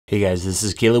Hey guys, this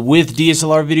is Caleb with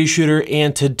DSLR Video Shooter,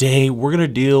 and today we're going to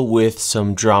deal with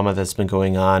some drama that's been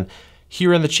going on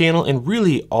here on the channel and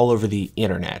really all over the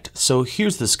internet. So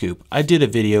here's the scoop. I did a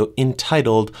video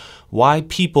entitled Why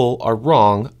People Are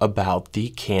Wrong About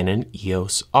the Canon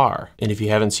EOS R. And if you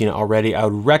haven't seen it already, I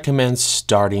would recommend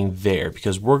starting there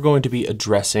because we're going to be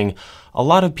addressing a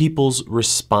lot of people's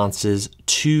responses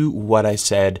to what I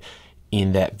said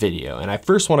in that video. And I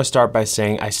first want to start by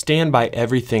saying I stand by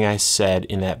everything I said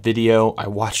in that video. I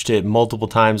watched it multiple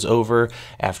times over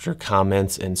after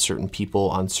comments and certain people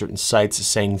on certain sites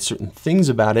saying certain things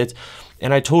about it.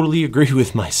 And I totally agree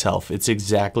with myself. It's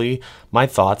exactly my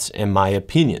thoughts and my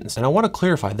opinions. And I want to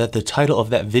clarify that the title of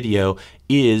that video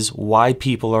is Why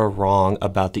People Are Wrong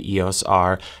About the EOS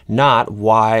R, not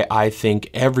why I think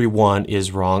everyone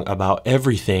is wrong about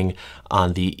everything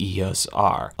on the EOS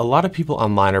R. A lot of people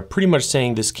online are pretty much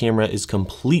saying this camera is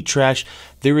complete trash.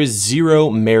 There is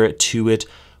zero merit to it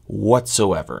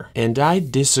whatsoever. And I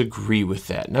disagree with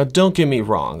that. Now, don't get me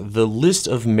wrong. The list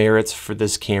of merits for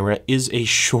this camera is a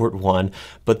short one,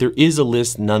 but there is a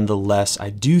list nonetheless. I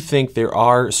do think there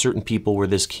are certain people where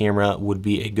this camera would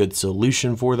be a good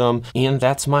solution for them. And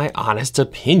that's my honest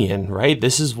opinion, right?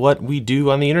 This is what we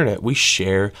do on the internet. We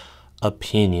share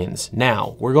opinions.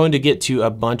 Now, we're going to get to a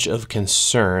bunch of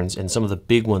concerns and some of the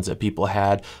big ones that people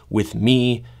had with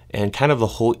me and kind of the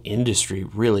whole industry,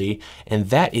 really. And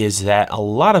that is that a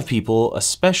lot of people,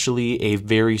 especially a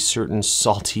very certain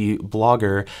salty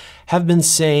blogger, have been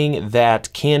saying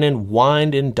that Canon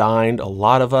wined and dined a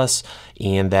lot of us,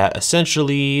 and that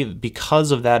essentially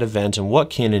because of that event and what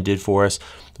Canon did for us,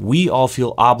 we all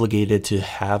feel obligated to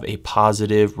have a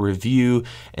positive review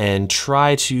and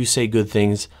try to say good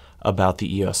things about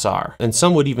the EOS R. And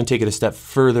some would even take it a step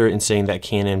further in saying that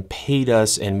Canon paid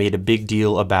us and made a big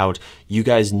deal about you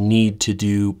guys need to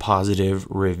do positive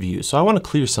reviews. So I want to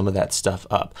clear some of that stuff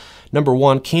up. Number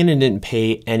one, Canon didn't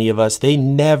pay any of us. They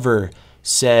never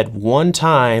said one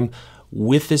time,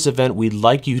 with this event, we'd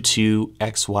like you to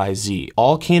XYZ.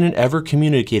 All Canon ever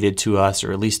communicated to us,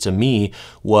 or at least to me,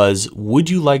 was,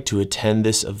 would you like to attend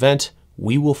this event?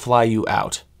 We will fly you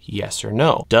out. Yes or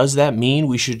no? Does that mean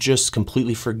we should just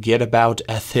completely forget about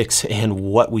ethics and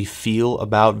what we feel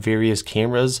about various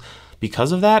cameras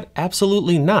because of that?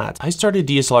 Absolutely not. I started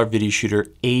DSLR Video Shooter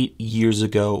 8 years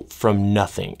ago from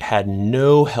nothing. Had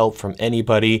no help from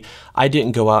anybody. I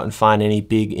didn't go out and find any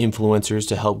big influencers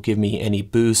to help give me any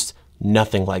boost.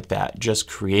 Nothing like that. Just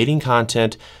creating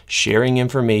content, sharing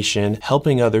information,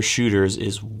 helping other shooters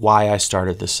is why I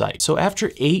started the site. So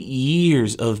after 8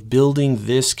 years of building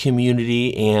this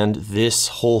community and this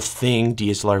whole thing,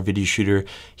 DSLR Video Shooter,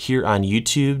 here on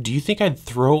YouTube, do you think I'd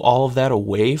throw all of that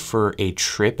away for a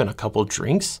trip and a couple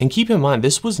drinks? And keep in mind,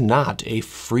 this was not a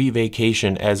free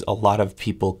vacation as a lot of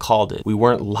people called it. We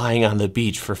weren't lying on the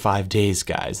beach for 5 days,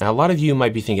 guys. Now, a lot of you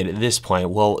might be thinking at this point,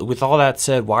 well, with all that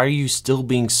said, why are you still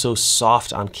being so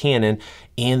soft on Canon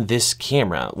and this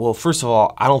camera? Well, first of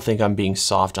all, I don't think I'm being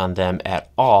soft on them at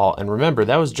all. And remember,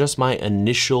 that was just my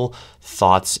initial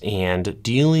thoughts and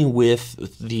dealing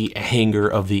with the anger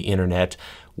of the internet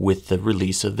with the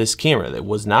release of this camera. That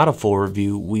was not a full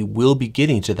review. We will be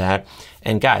getting to that.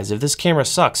 And guys, if this camera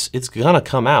sucks, it's gonna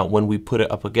come out when we put it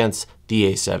up against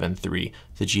the A7 III,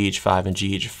 the GH5 and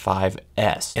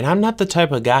GH5S. And I'm not the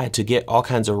type of guy to get all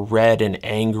kinds of red and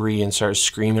angry and start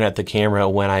screaming at the camera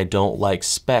when I don't like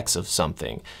specs of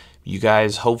something. You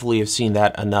guys hopefully have seen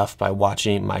that enough by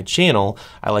watching my channel.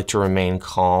 I like to remain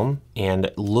calm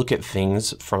and look at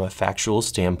things from a factual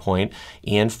standpoint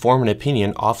and form an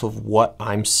opinion off of what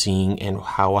I'm seeing and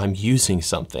how I'm using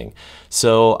something.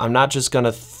 So I'm not just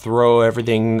gonna throw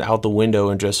everything out the window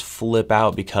and just flip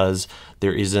out because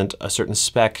there isn't a certain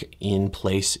spec in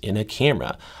place in a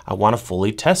camera. I wanna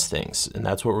fully test things, and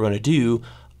that's what we're gonna do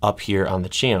up here on the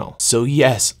channel. So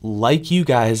yes, like you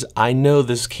guys, I know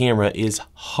this camera is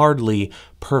hardly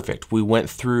perfect. We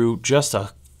went through just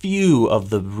a few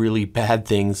of the really bad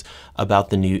things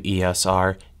about the new EOS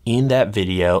R in that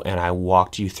video, and I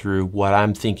walked you through what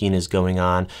I'm thinking is going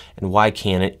on and why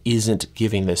Canon isn't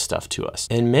giving this stuff to us.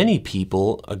 And many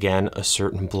people, again, a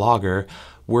certain blogger,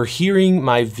 were hearing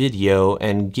my video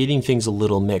and getting things a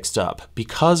little mixed up.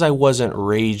 Because I wasn't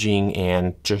raging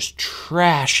and just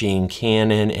trashing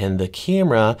Canon and the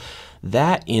camera,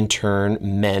 that in turn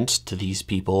meant to these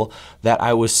people that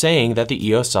I was saying that the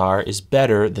EOS R is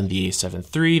better than the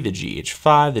A7 III, the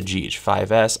GH5, the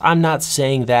GH5S. I'm not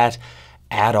saying that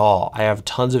at all. I have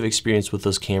tons of experience with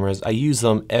those cameras. I use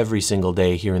them every single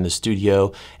day here in the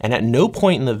studio, and at no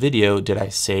point in the video did I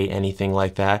say anything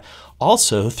like that.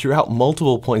 Also, throughout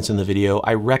multiple points in the video,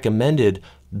 I recommended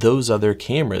those other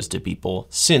cameras to people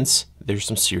since there's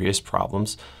some serious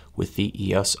problems with the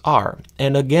EOS R.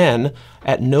 And again,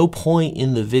 at no point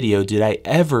in the video did I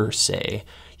ever say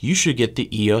you should get the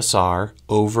EOS R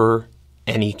over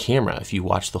any camera if you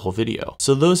watch the whole video.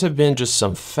 So those have been just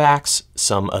some facts,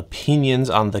 some opinions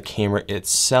on the camera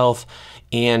itself.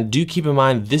 And do keep in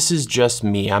mind, this is just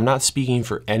me. I'm not speaking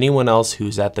for anyone else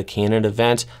who's at the Canon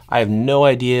event. I have no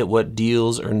idea what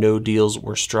deals or no deals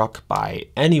were struck by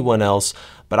anyone else,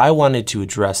 but I wanted to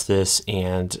address this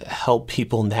and help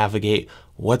people navigate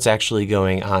what's actually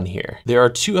going on here. There are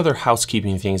two other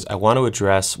housekeeping things I want to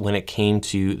address when it came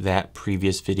to that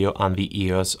previous video on the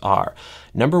EOS R.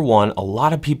 Number one, a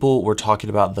lot of people were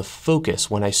talking about the focus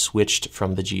when I switched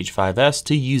from the GH5S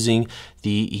to using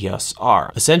the EOS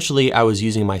R. Essentially, I was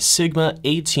using my Sigma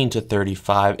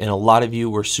 18-35, and a lot of you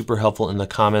were super helpful in the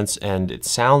comments, and it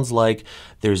sounds like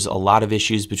there's a lot of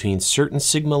issues between certain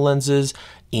Sigma lenses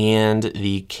and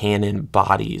the Canon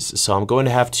bodies. So I'm going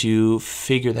to have to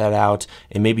figure that out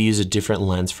and maybe use a different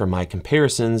lens for my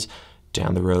comparisons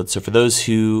down the road. So for those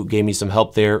who gave me some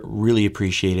help there, really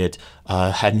appreciate it.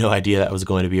 Had no idea that was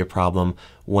going to be a problem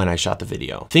when I shot the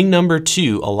video. Thing number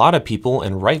two, a lot of people,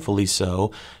 and rightfully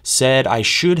so, said I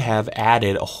should have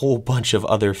added a whole bunch of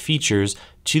other features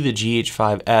to the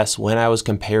GH5S when I was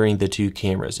comparing the two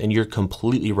cameras. And you're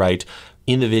completely right.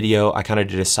 In the video, I kind of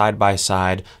did a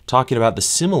side-by-side talking about the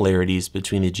similarities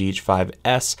between the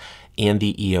GH5S and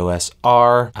the EOS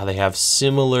R, how they have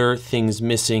similar things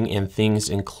missing and things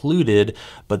included,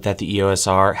 but that the EOS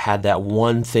R had that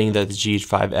one thing that the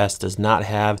GH5S does not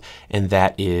have, and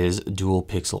that is dual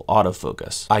pixel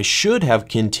autofocus. I should have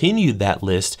continued that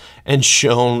list and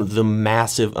shown the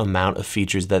massive amount of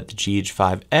features that the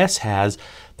GH5S has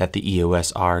that the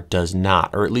EOS R does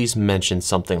not, or at least mention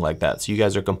something like that. So you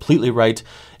guys are completely right,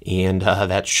 and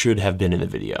that should have been in the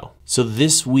video. So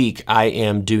this week I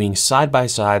am doing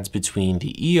side-by-sides between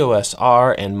the EOS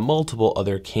R and multiple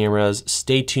other cameras.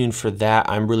 Stay tuned for that.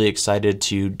 I'm really excited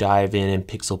to dive in and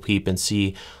pixel peep and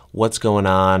see what's going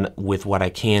on with what I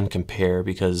can compare,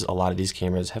 because a lot of these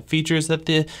cameras have features that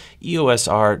the EOS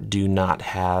R do not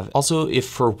have. Also, if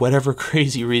for whatever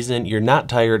crazy reason you're not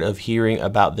tired of hearing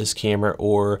about this camera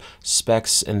or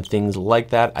specs and things like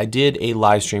that, I did a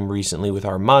live stream recently with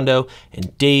Armando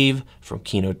and Dave from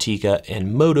Kinotika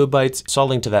and Motobytes. So I'll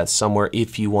link to that somewhere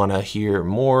if you want to hear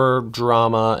more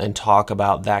drama and talk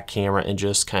about that camera and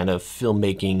just kind of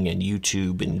filmmaking and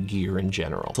YouTube and gear in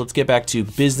general. So let's get back to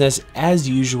business as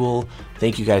usual.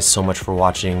 Thank you guys so much for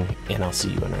watching, and I'll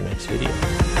see you in our next video.